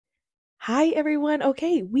Hi everyone.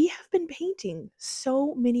 Okay, we have been painting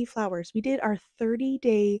so many flowers. We did our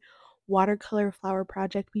 30-day watercolor flower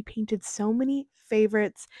project. We painted so many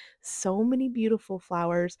favorites, so many beautiful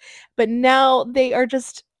flowers, but now they are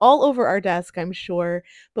just all over our desk, I'm sure.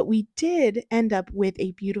 But we did end up with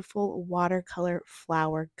a beautiful watercolor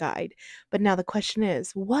flower guide. But now the question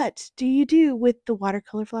is, what do you do with the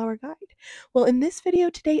watercolor flower guide? Well, in this video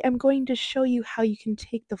today, I'm going to show you how you can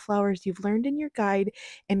take the flowers you've learned in your guide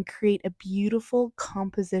and create a beautiful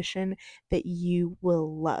composition that you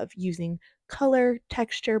will love using color,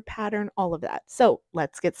 texture, pattern, all of that. So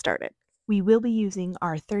let's get started. We will be using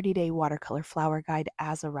our 30-day watercolor flower guide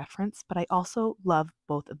as a reference, but I also love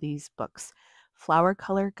both of these books. Flower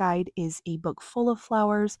Color Guide is a book full of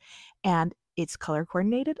flowers and it's color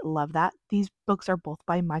coordinated. Love that. These books are both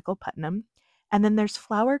by Michael Putnam. And then there's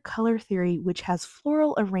Flower Color Theory, which has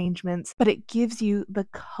floral arrangements, but it gives you the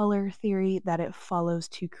color theory that it follows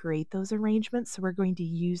to create those arrangements. So we're going to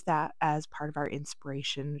use that as part of our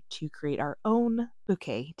inspiration to create our own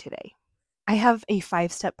bouquet today. I have a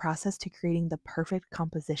 5-step process to creating the perfect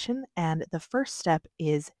composition, and the first step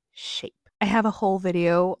is shape. I have a whole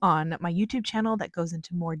video on my YouTube channel that goes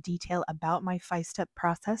into more detail about my 5-step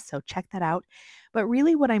process, so check that out. But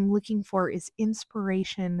really what I'm looking for is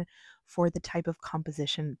inspiration for the type of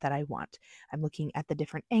composition that I want. I'm looking at the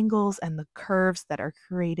different angles and the curves that are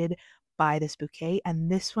created by this bouquet,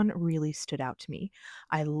 and this one really stood out to me.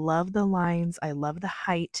 I love the lines, I love the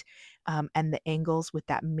height, and the angles with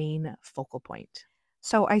that main focal point.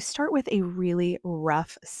 So I start with a really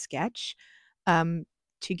rough sketch um,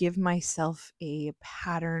 to give myself a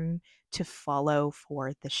pattern to follow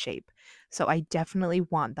for the shape. So I definitely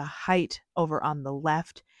want the height over on the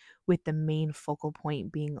left with the main focal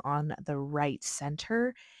point being on the right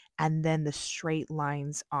center, and then the straight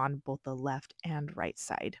lines on both the left and right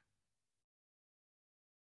side.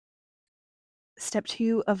 Step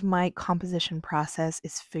 2 of my composition process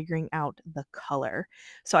is figuring out the color.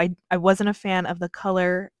 So I wasn't a fan of the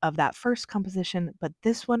color of that first composition, but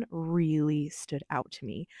this one really stood out to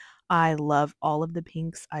me. I love all of the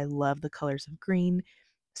pinks. I love the colors of green.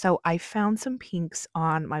 So I found some pinks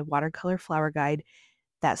on my watercolor flower guide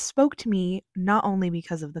that spoke to me not only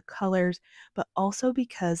because of the colors, but also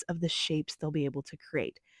because of the shapes they'll be able to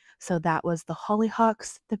create. So that was the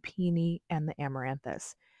hollyhocks, the peony, and the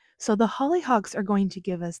amaranthus. So the hollyhocks are going to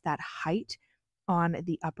give us that height on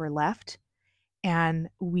the upper left, and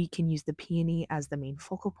we can use the peony as the main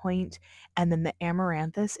focal point. And then the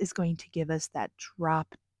amaranthus is going to give us that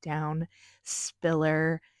drop down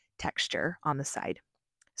spiller texture on the side.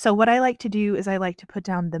 So what I like to do is I like to put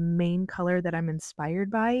down the main color that I'm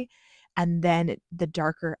inspired by and then the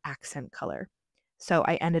darker accent color. So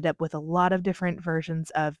I ended up with a lot of different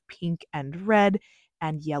versions of pink and red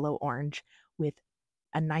and yellow orange with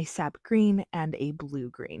a nice sap green and a blue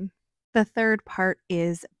green. The third part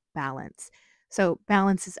is balance. So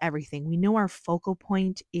balance is everything. We know our focal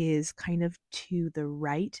point is kind of to the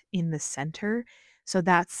right in the center. So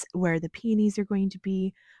that's where the peonies are going to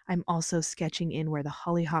be. I'm also sketching in where the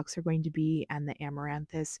hollyhocks are going to be and the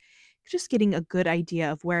amaranthus, just getting a good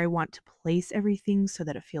idea of where I want to place everything so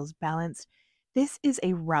that it feels balanced. This is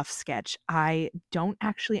a rough sketch. I don't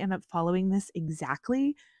actually end up following this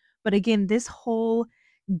exactly, but again, this whole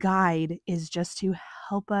guide is just to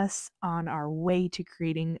help us on our way to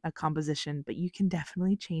creating a composition, but you can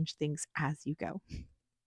definitely change things as you go.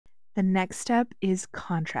 The next step is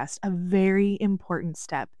contrast, a very important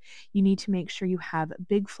step. You need to make sure you have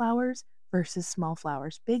big flowers versus small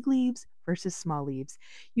flowers, big leaves versus small leaves.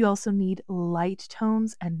 You also need light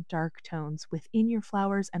tones and dark tones within your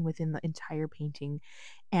flowers and within the entire painting,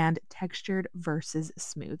 and textured versus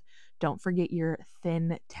smooth. Don't forget your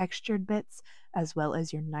thin textured bits as well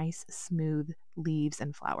as your nice smooth leaves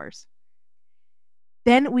and flowers.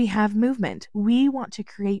 Then we have movement. We want to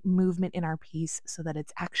create movement in our piece so that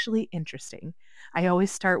it's actually interesting. I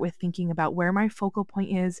always start with thinking about where my focal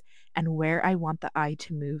point is and where I want the eye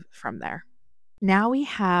to move from there. Now we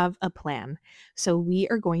have a plan. So we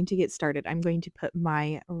are going to get started. I'm going to put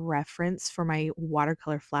my reference for my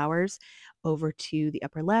watercolor flowers over to the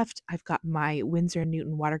upper left. I've got my Winsor and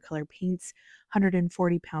Newton watercolor paints,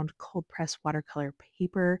 140-pound cold press watercolor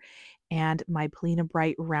paper, and my Polina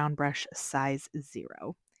Bright round brush size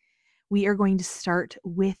 0. We are going to start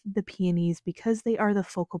with the peonies because they are the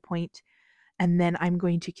focal point, and then I'm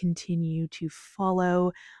going to continue to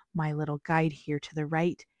follow my little guide here to the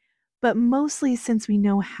right. But mostly, since we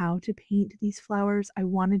know how to paint these flowers, I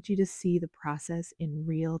wanted you to see the process in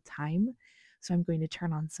real time. So I'm going to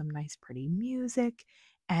turn on some nice pretty music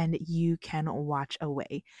and you can watch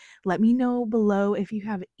away. Let me know below if you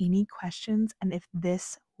have any questions and if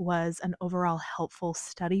this was an overall helpful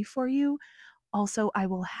study for you. Also, I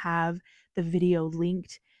will have the video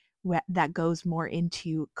linked that goes more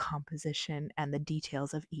into composition and the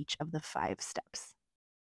details of each of the 5 steps.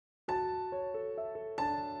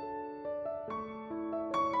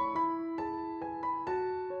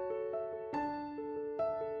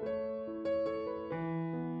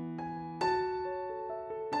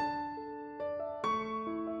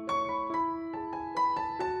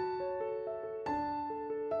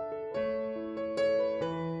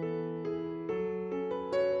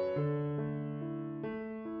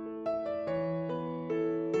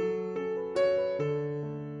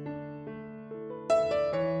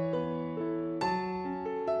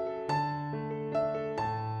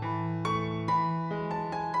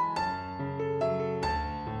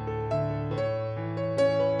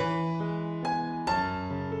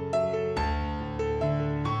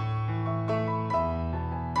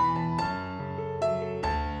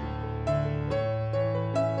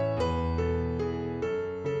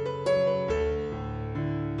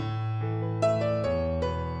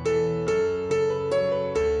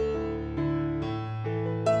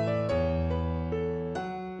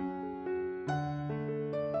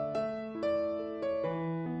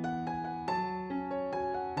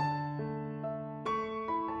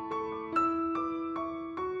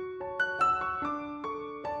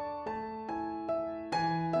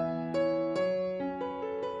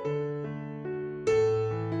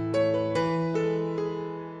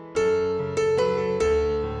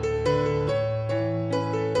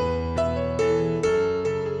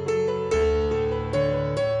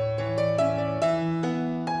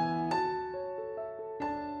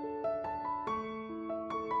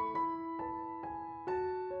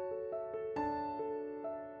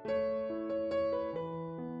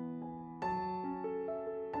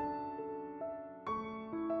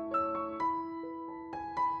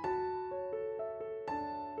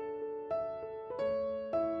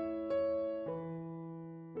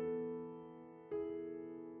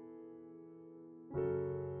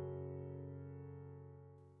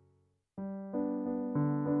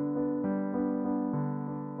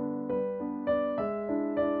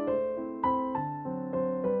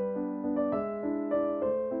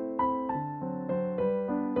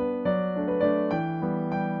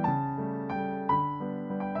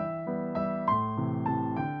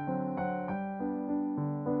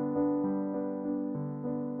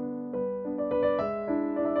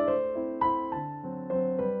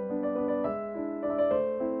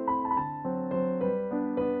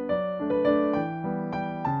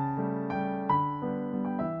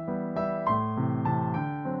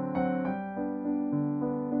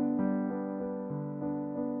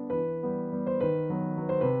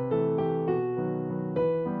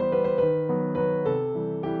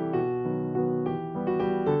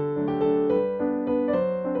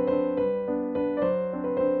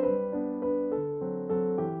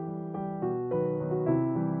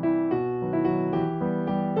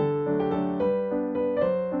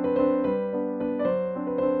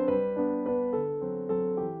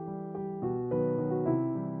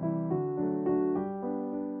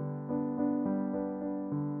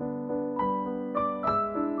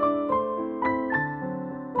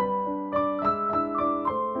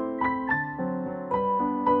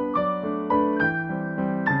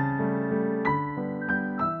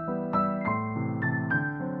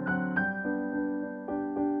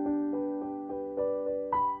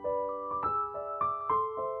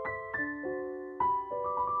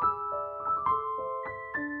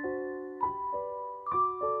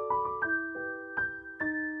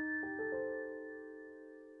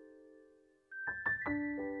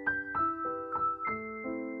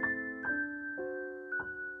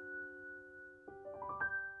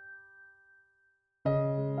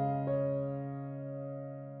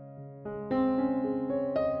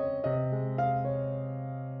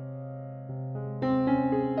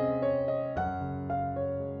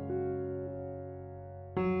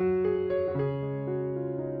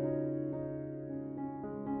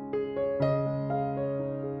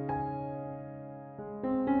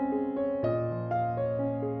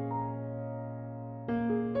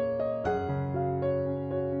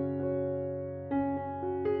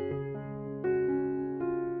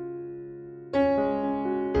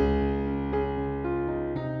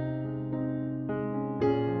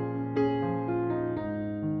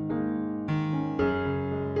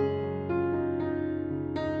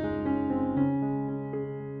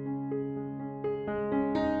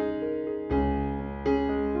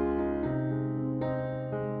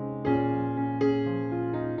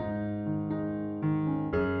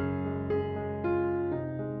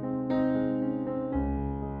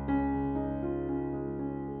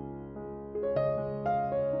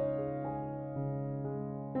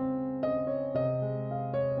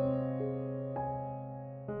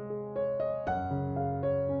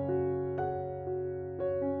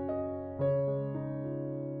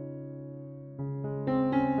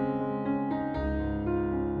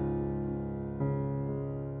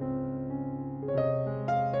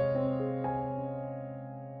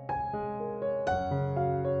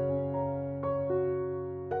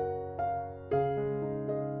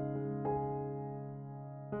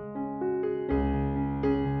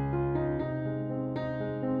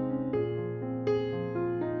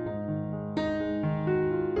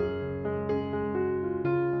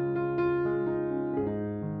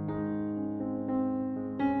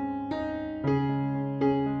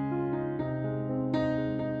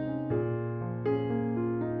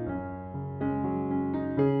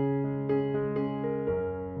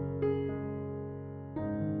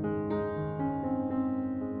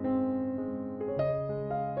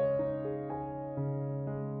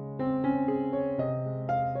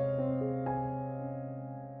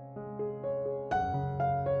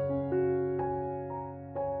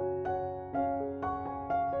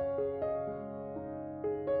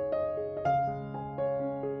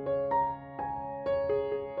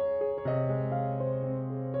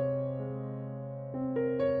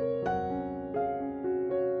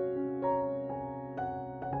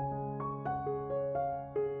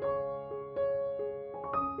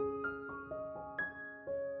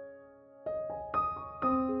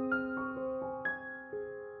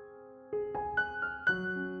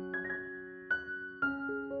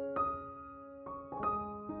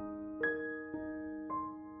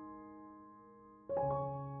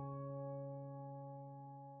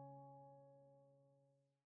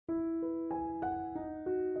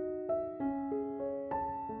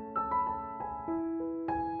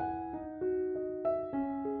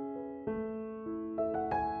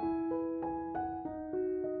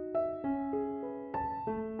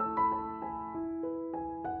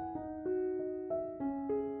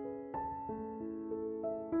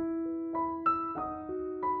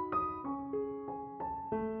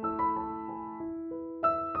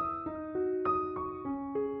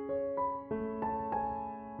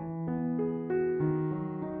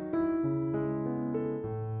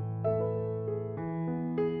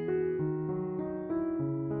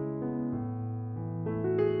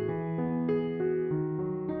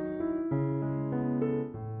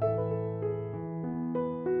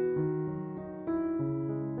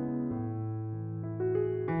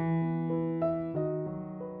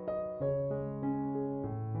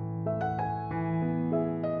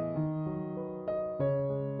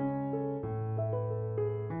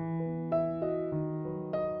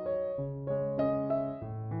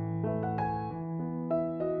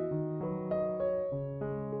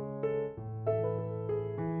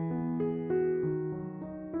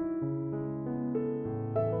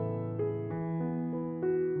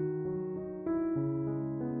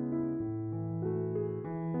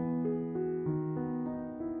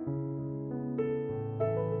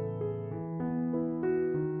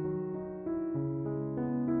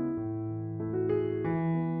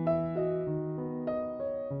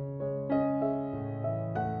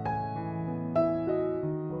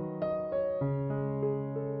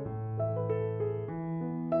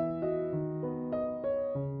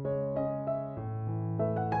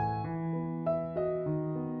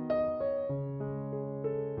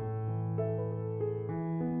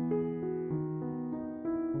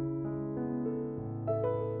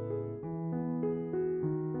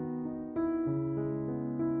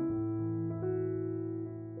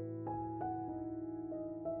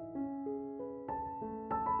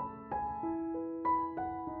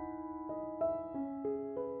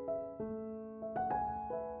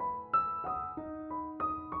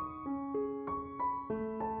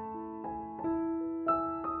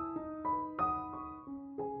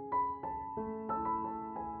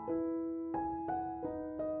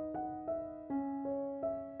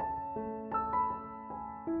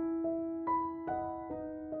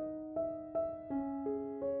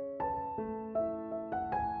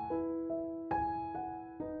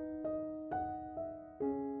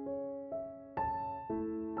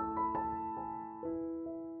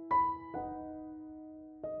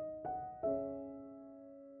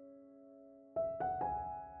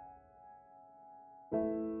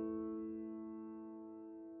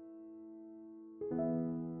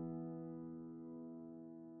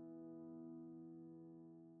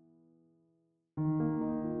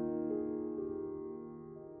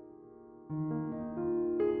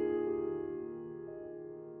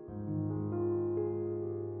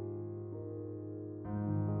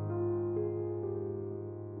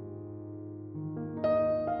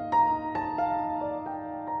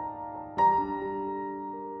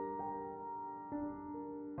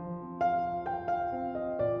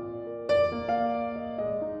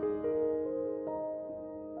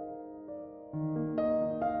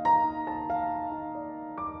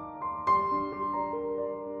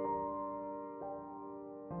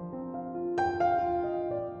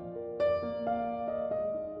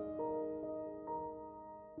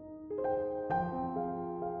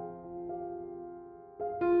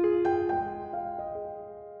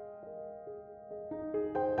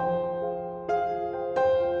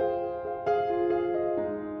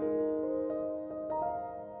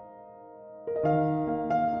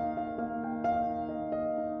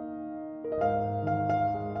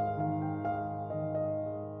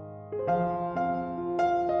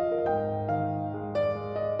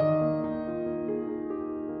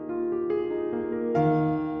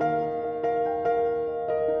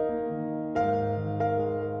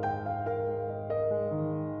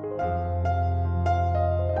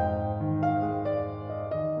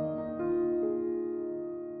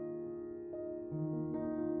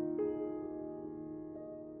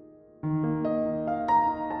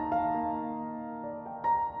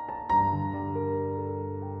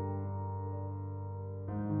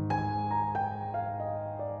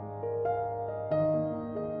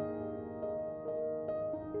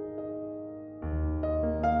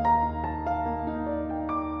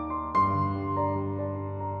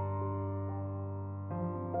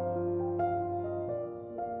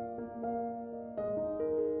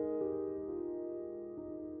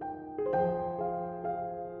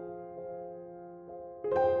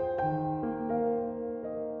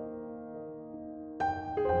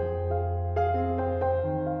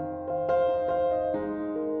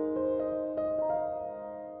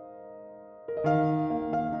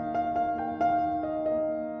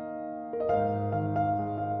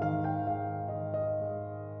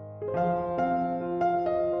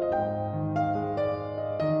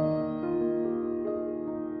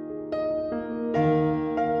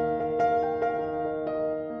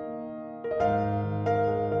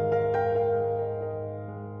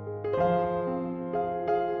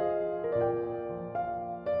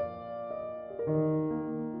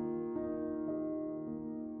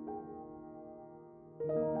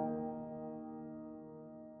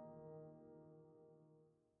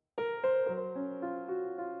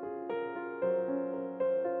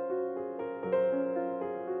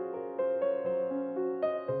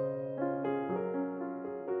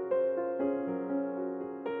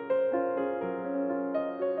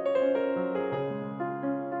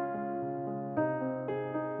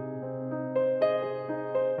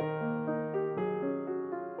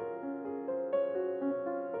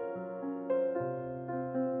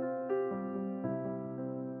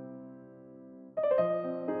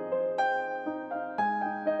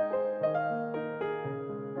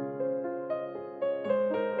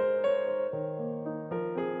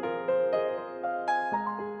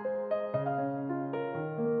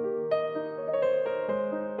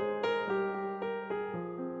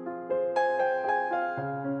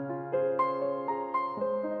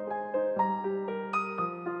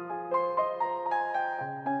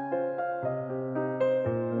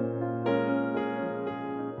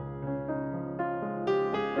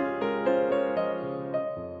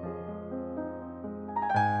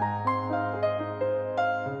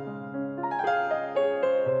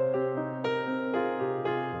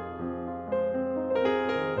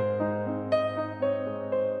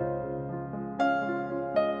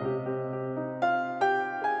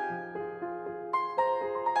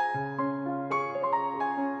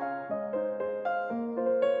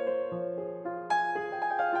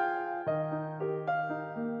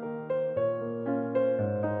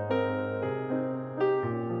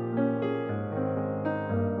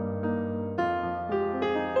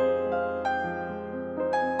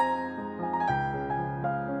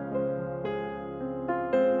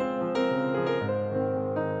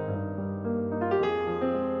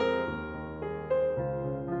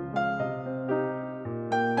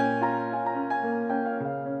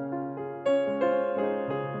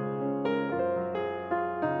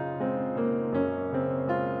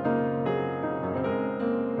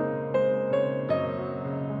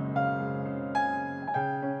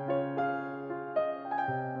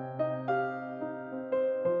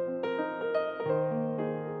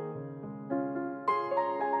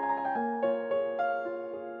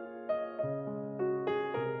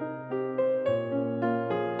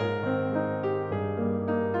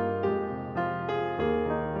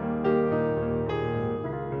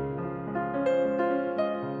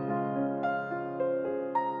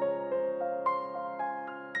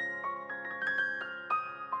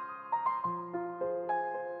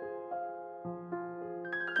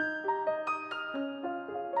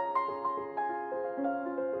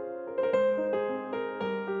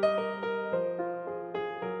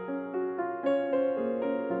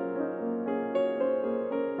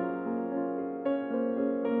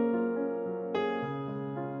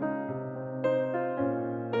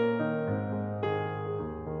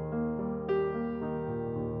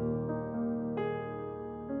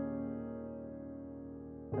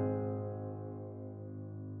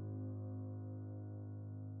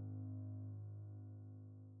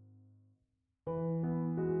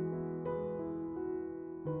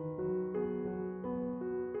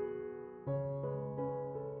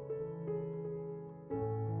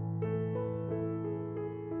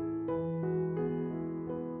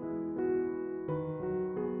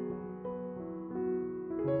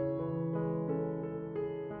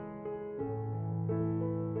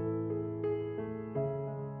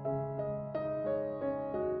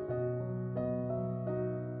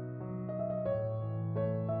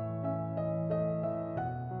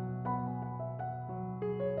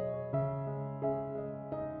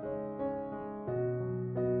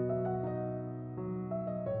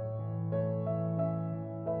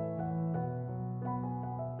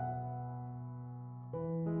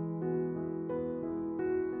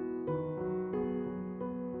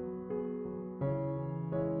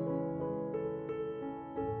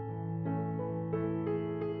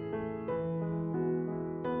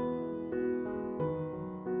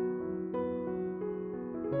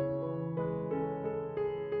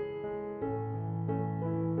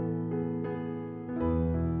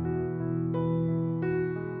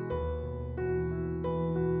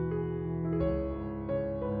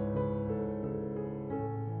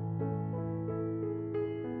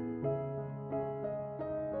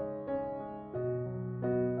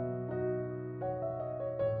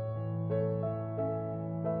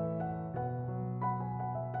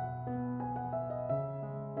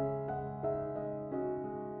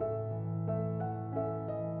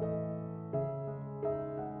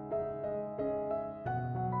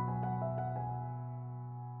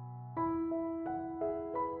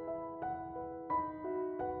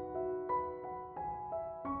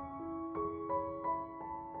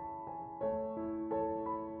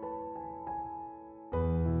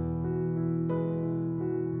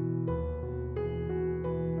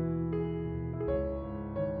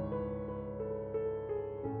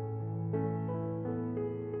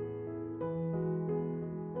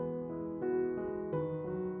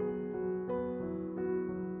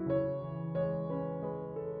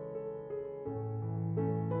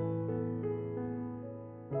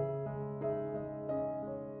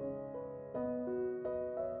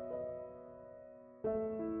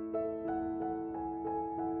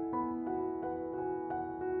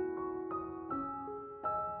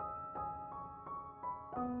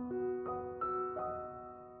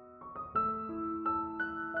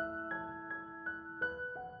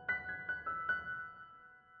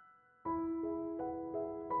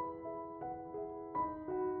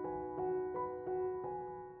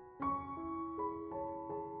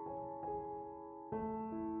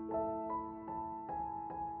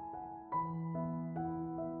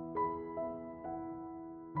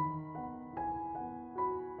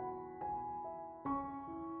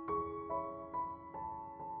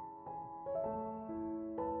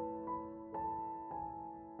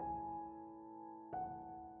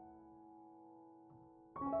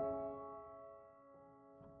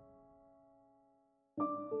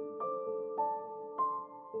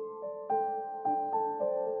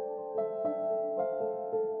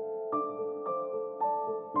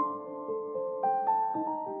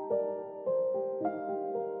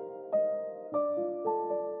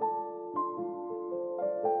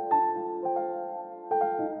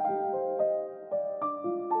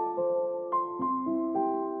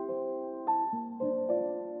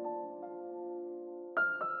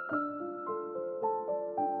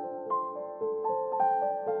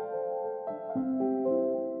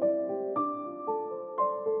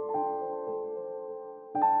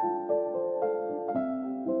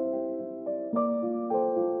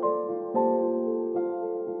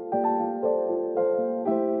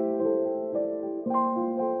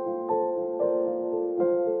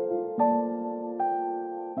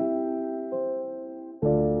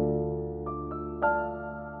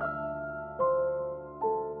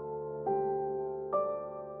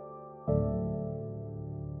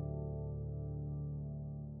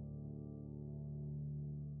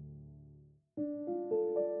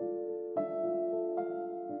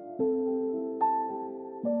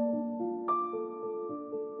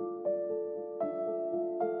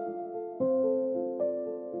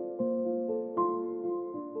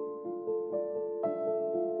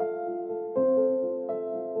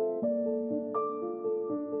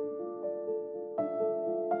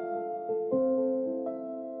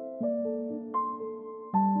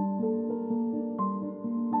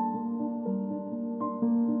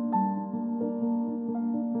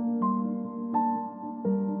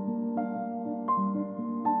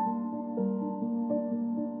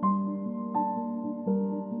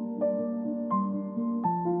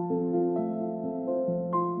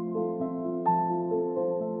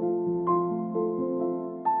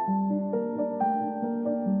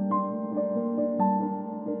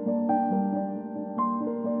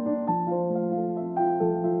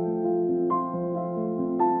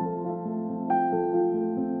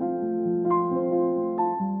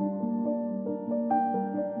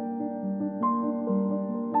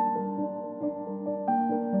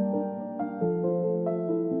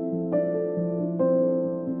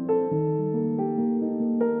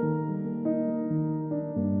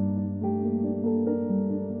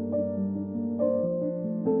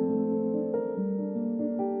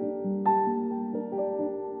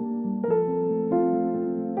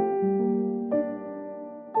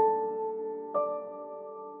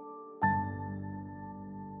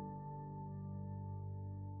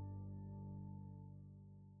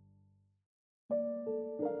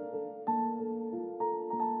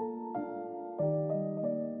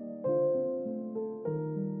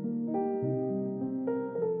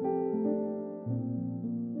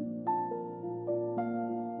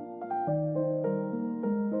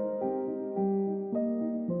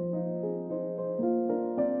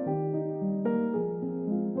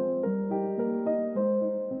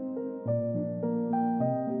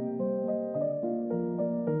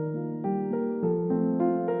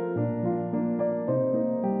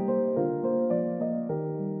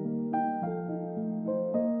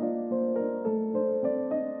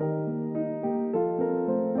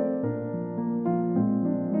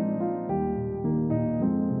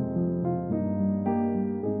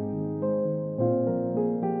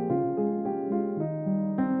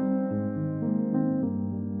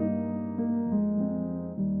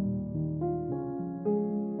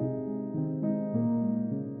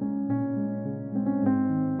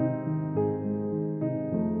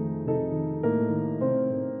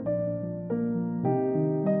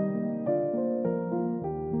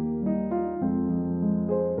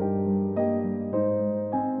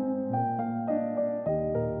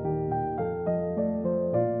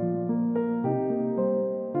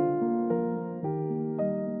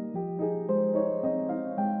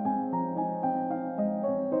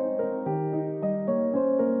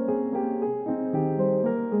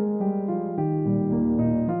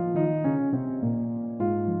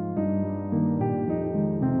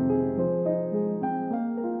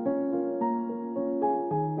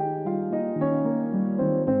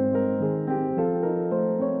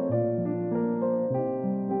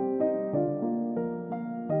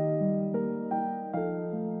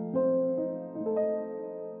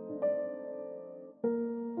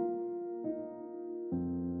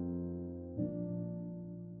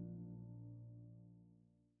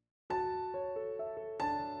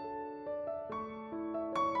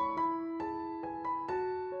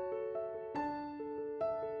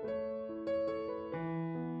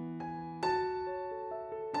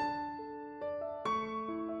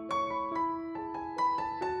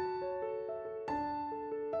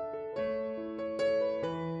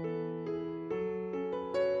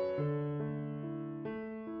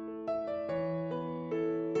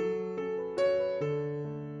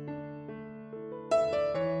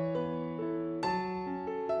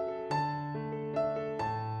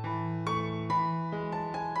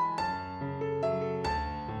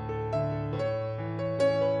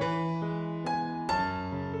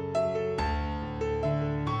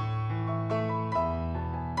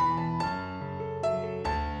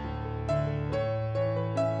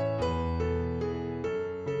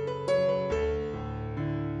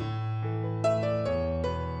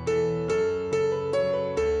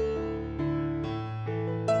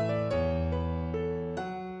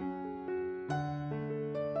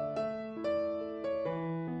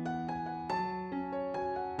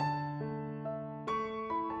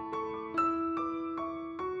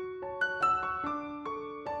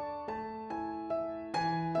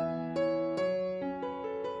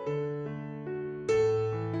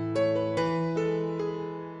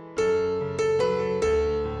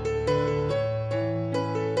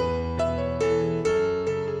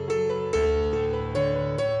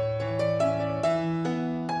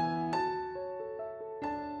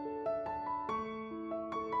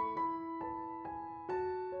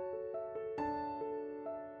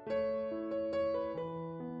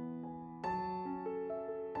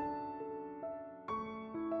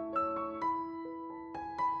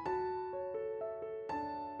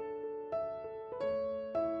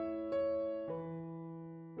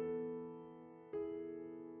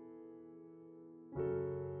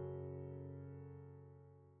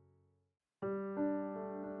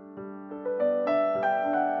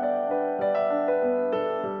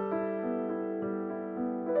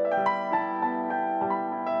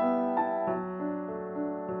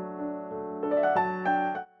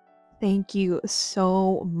 Thank you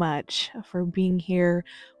so much for being here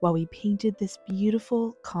while we painted this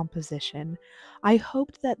beautiful composition. I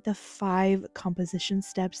hoped that the 5 composition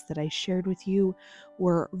steps that I shared with you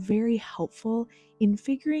were very helpful in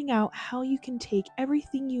figuring out how you can take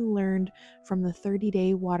everything you learned from the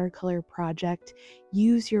 30-day watercolor project,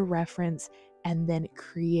 use your reference, and then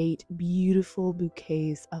create beautiful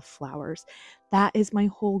bouquets of flowers. That is my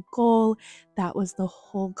whole goal. That was the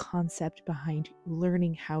whole concept behind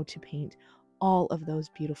learning how to paint all of those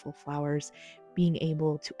beautiful flowers, being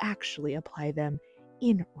able to actually apply them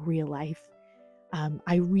in real life.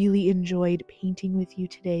 I really enjoyed painting with you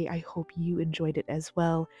today. I hope you enjoyed it as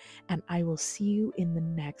well, and I will see you in the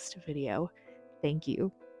next video. Thank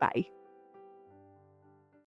you. Bye.